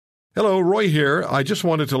Hello, Roy here. I just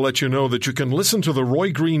wanted to let you know that you can listen to The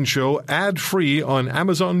Roy Green Show ad-free on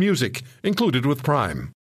Amazon Music, included with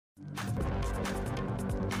Prime.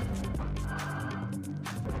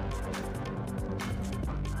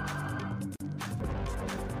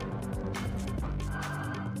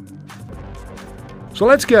 So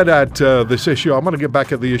let's get at this issue. I'm going to get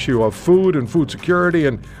back at the issue of food and food security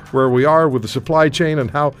and where we are with the supply chain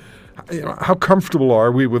and how comfortable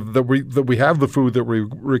are we with that we have the food that we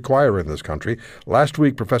require in this country. Last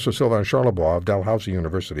week, Professor Sylvain Charlebois of Dalhousie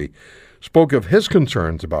University spoke of his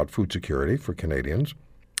concerns about food security for Canadians.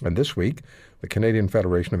 And this week, the Canadian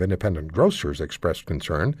Federation of Independent Grocers expressed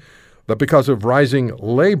concern that because of rising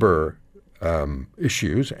labor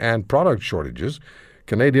issues and product shortages,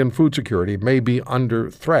 Canadian food security may be under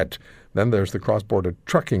threat. Then there's the cross-border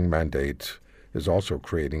trucking mandate is also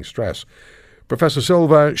creating stress. Professor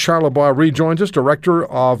Sylvain Charlebois rejoins us, Director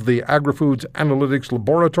of the Agri-Foods Analytics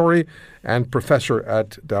Laboratory and Professor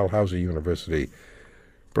at Dalhousie University.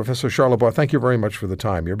 Professor Charlebois, thank you very much for the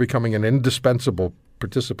time. You're becoming an indispensable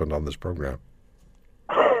participant on this program.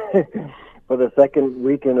 For the second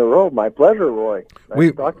week in a row. My pleasure, Roy.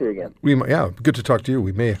 Nice to talk to you again. Yeah, good to talk to you.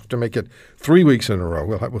 We may have to make it 3 weeks in a row.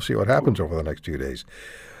 We'll see what happens over the next 2 days.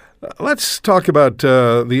 Let's talk about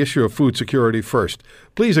the issue of food security first.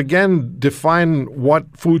 Please, again, define what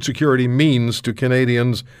food security means to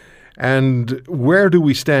Canadians and where do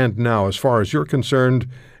we stand now as far as you're concerned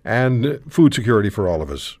and food security for all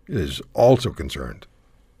of us is also concerned.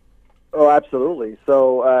 Oh, absolutely.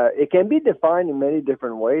 So it can be defined in many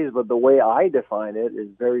different ways, but the way I define it is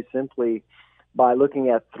very simply by looking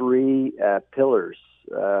at three pillars.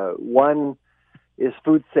 One is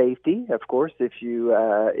food safety. Of course, if you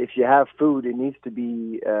have food, it needs to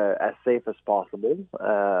be as safe as possible.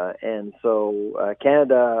 And so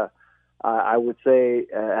Canada, I would say,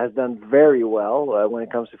 has done very well when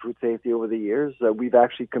it comes to food safety over the years. We've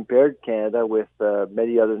actually compared Canada with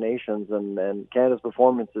many other nations, and Canada's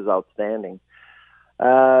performance is outstanding.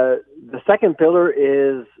 The second pillar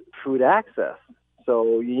is food access.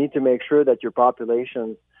 So you need to make sure that your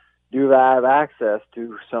populations do have access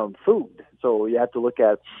to some food. So you have to look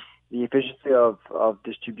at the efficiency of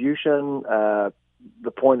distribution,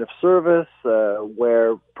 the point of service,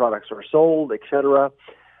 where products are sold, etc.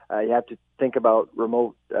 You have to think about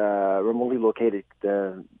remotely located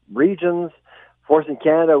regions. Of course, in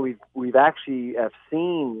Canada, we've actually have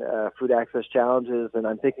seen food access challenges, and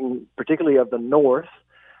I'm thinking particularly of the north.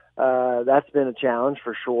 That's been a challenge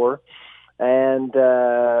for sure. And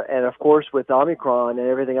of course, with Omicron and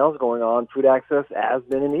everything else going on, food access has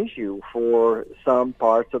been an issue for some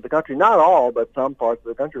parts of the country. Not all, but some parts of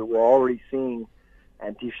the country. We're already seeing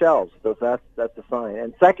empty shelves, so that's a sign.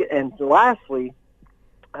 And lastly,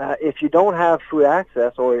 if you don't have food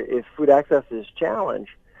access, or if food access is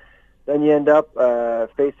challenged, then you end up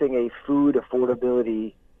facing a food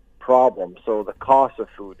affordability problem. So the cost of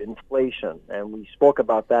food, inflation, and we spoke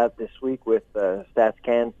about that this week with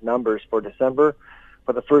StatsCan's numbers for December.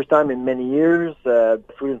 For the first time in many years, the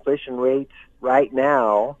food inflation rate right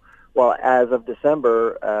now, well, as of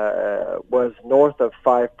December, was north of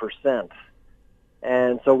 5%.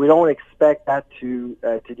 And so we don't expect that to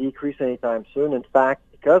decrease anytime soon. In fact,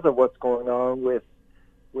 because of what's going on with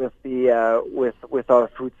our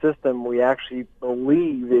food system, we actually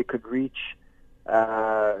believe it could reach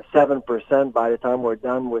 7% by the time we're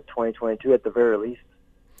done with 2022 at the very least.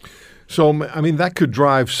 So, I mean, that could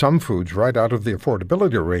drive some foods right out of the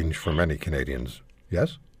affordability range for many Canadians,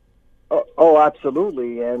 yes? Oh,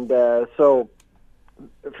 absolutely. And so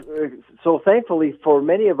thankfully for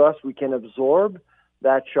many of us, we can absorb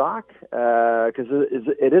that shock because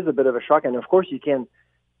it is a bit of a shock. And of course, you can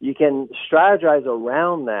strategize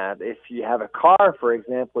around that. If you have a car, for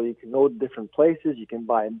example, you can go to different places, you can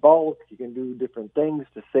buy in bulk, you can do different things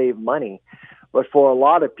to save money. But for a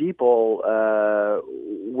lot of people,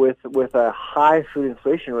 with a high food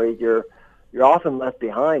inflation rate, you're often left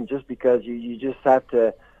behind just because you just have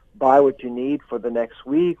to buy what you need for the next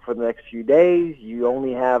week, for the next few days. You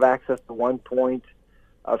only have access to one point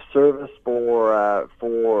of service for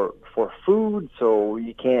food, so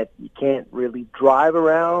you can't really drive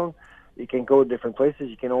around. You can go to different places.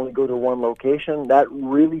 You can only go to one location. That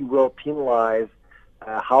really will penalize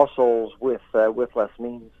households with less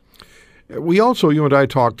means. We also, you and I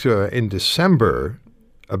talked in December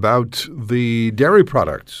about the dairy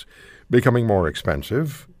products becoming more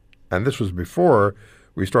expensive, and this was before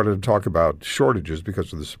we started to talk about shortages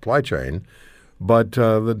because of the supply chain. But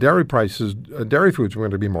the dairy prices, dairy foods were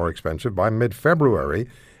going to be more expensive by mid-February,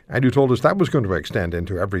 and you told us that was going to extend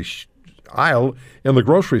into every aisle in the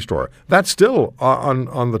grocery store. That's still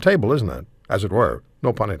on the table, isn't it? as it were.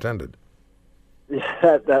 No pun intended.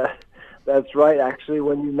 Yeah, that's right. Actually,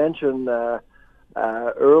 when you mentioned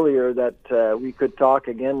earlier that we could talk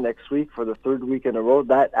again next week for the third week in a row,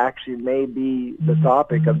 that actually may be the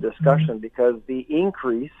topic of discussion, because the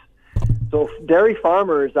increase, so dairy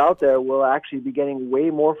farmers out there will actually be getting way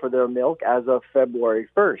more for their milk as of February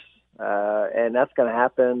 1st. And that's going to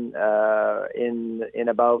happen in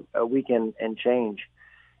about a week and change.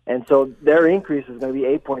 And so their increase is going to be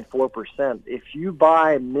 8.4%. If you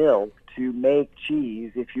buy milk to make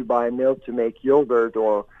cheese, if you buy milk to make yogurt,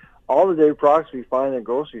 or all the dairy products we find in the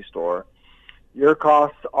grocery store, your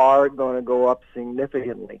costs are going to go up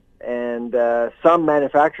significantly. And some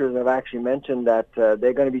manufacturers have actually mentioned that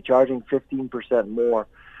they're going to be charging 15% more.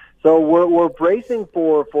 So we're bracing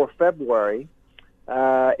for February.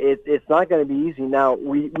 It's not going to be easy. Now,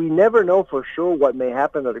 we never know for sure what may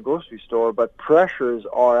happen at the grocery store, but pressures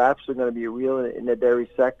are absolutely going to be real in the dairy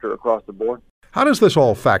sector across the board. How does this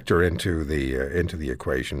all factor into the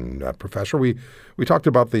equation, Professor? We talked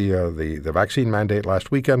about the vaccine mandate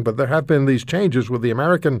last weekend, but there have been these changes with the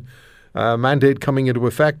American mandate coming into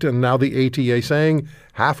effect, and now the ATA saying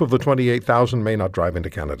half of the 28,000 may not drive into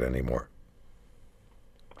Canada anymore.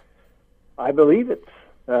 I believe it.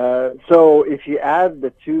 So if you add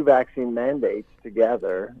the two vaccine mandates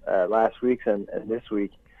together, last week's and this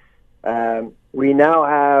week, we now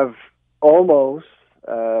have almost,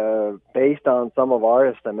 based on some of our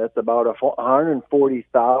estimates, about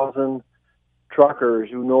 140,000 truckers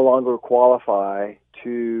who no longer qualify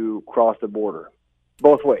to cross the border,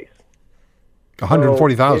 both ways.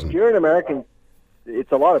 140,000. So if you're an American,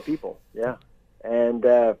 it's a lot of people, yeah. And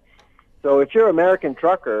so if you're an American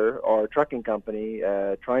trucker or trucking company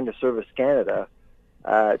trying to service Canada,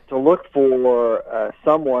 to look for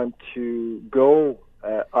someone to go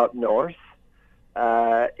up north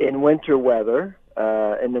in winter weather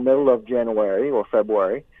in the middle of January or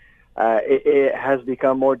February, it has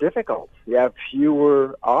become more difficult. You have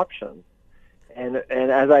fewer options. And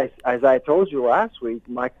as I told you last week,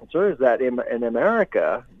 my concern is that in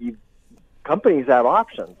America, companies have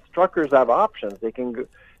options. Truckers have options. They can go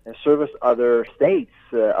and service other states,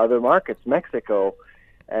 other markets, Mexico.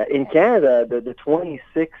 In Canada, the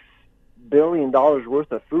 $26 billion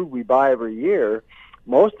worth of food we buy every year,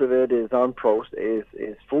 most of it is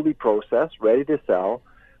is fully processed, ready to sell,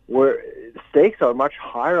 where stakes are much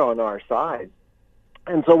higher on our side.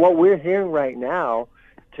 And so what we're hearing right now,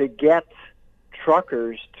 to get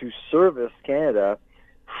truckers to service Canada,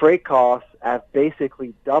 freight costs have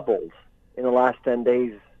basically doubled in the last 10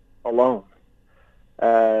 days alone.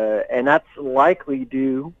 And that's likely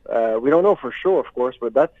due, we don't know for sure, of course,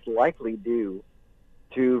 but that's likely due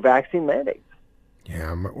to vaccine mandates.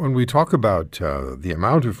 Yeah, when we talk about the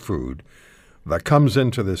amount of food that comes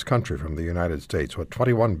into this country from the United States, what,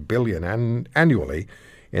 21 billion annually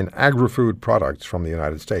in agri-food products from the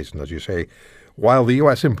United States. And as you say, while the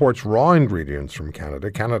U.S. imports raw ingredients from Canada,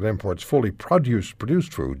 Canada imports fully produced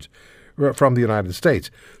foods from the United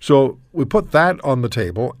States. So we put that on the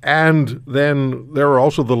table, and then there are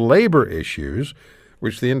also the labor issues,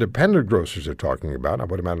 which the independent grocers are talking about. I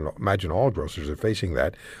would imagine all grocers are facing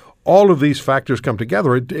that. All of these factors come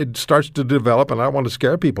together. It starts to develop, and I don't want to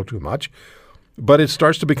scare people too much, but it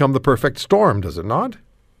starts to become the perfect storm, does it not?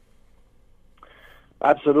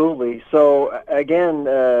 Absolutely. So again,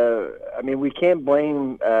 I mean, we can't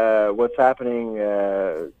blame what's happening.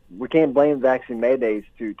 We can't blame vaccine mandates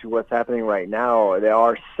to what's happening right now. There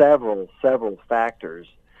are several factors,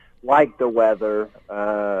 like the weather.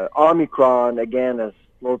 Omicron again has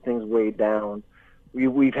slowed things way down.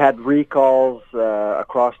 We've had recalls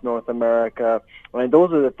across North America. I mean,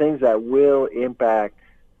 those are the things that will impact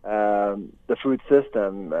the food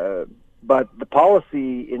system. But the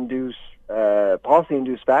policy-induced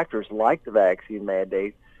factors like the vaccine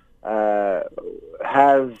mandate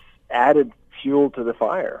has added fuel to the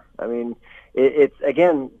fire. I mean, it's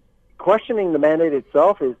again, questioning the mandate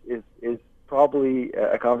itself is probably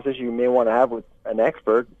a conversation you may want to have with an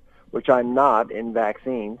expert, which I'm not in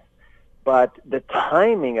vaccines. But the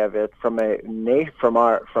timing of it from a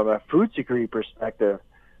food security perspective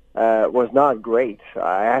was not great.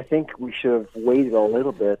 I think we should have waited a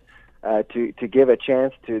little bit to give a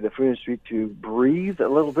chance to the food industry to breathe a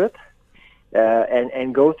little bit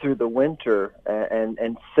and go through the winter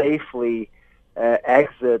and safely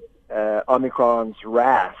exit Omicron's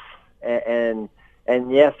wrath and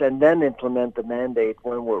then implement the mandate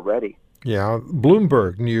when we're ready. Yeah,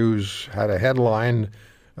 Bloomberg News had a headline,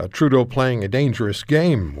 Trudeau playing a dangerous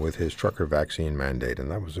game with his trucker vaccine mandate, and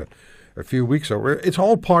that was a few weeks ago. It's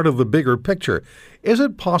all part of the bigger picture. Is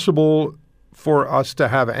it possible for us to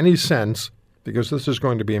have any sense because this is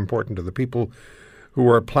going to be important to the people who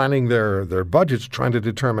are planning their budgets, trying to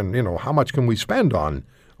determine, how much can we spend on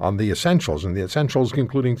the essentials, and the essentials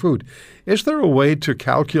including food. Is there a way to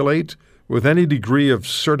calculate with any degree of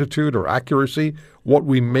certitude or accuracy what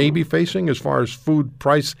we may be facing as far as food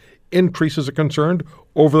price increases are concerned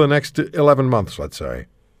over the next 11 months, let's say?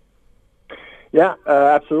 Yeah,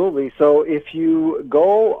 absolutely. So if you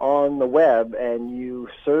go on the web and you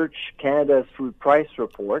search Canada's Food Price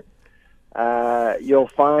Report, you'll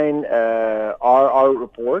find our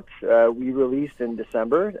report we released in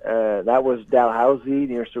December. That was Dalhousie,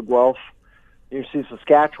 the University of Guelph, University of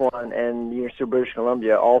Saskatchewan, and the University of British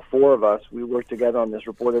Columbia. All four of us, we work together on this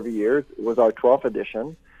report every year. It was our 12th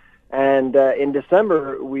edition. And in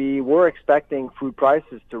December, we were expecting food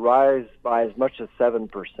prices to rise by as much as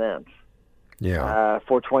 7%.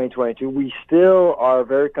 For 2022. We still are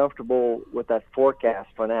very comfortable with that forecast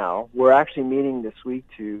for now. We're actually meeting this week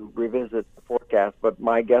to revisit the forecast, but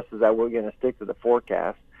my guess is that we're going to stick to the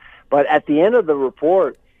forecast. But at the end of the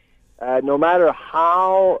report, no matter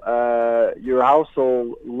how your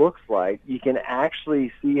household looks like, you can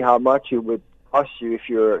actually see how much it would cost you if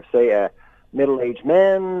you're, say, a middle-aged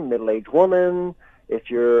man, middle-aged woman, if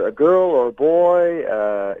you're a girl or a boy,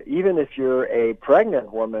 even if you're a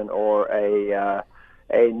pregnant woman or a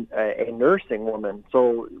nursing woman.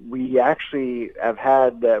 So we actually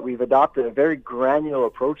we've adopted a very granular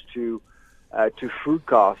approach to food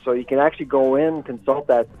costs. So you can actually go in, consult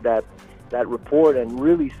that report, and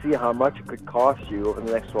really see how much it could cost you over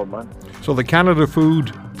the next 12 months. So the Canada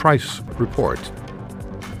Food Price Report.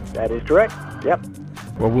 That is correct. Yep.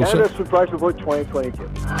 Well, Canada's Food Price Report 2022.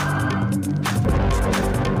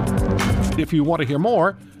 If you want to hear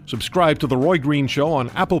more, subscribe to The Roy Green Show on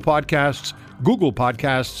Apple Podcasts, Google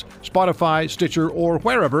Podcasts, Spotify, Stitcher, or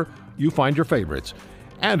wherever you find your favorites.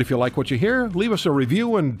 And if you like what you hear, leave us a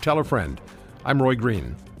review and tell a friend. I'm Roy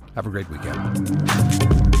Green. Have a great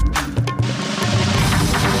weekend.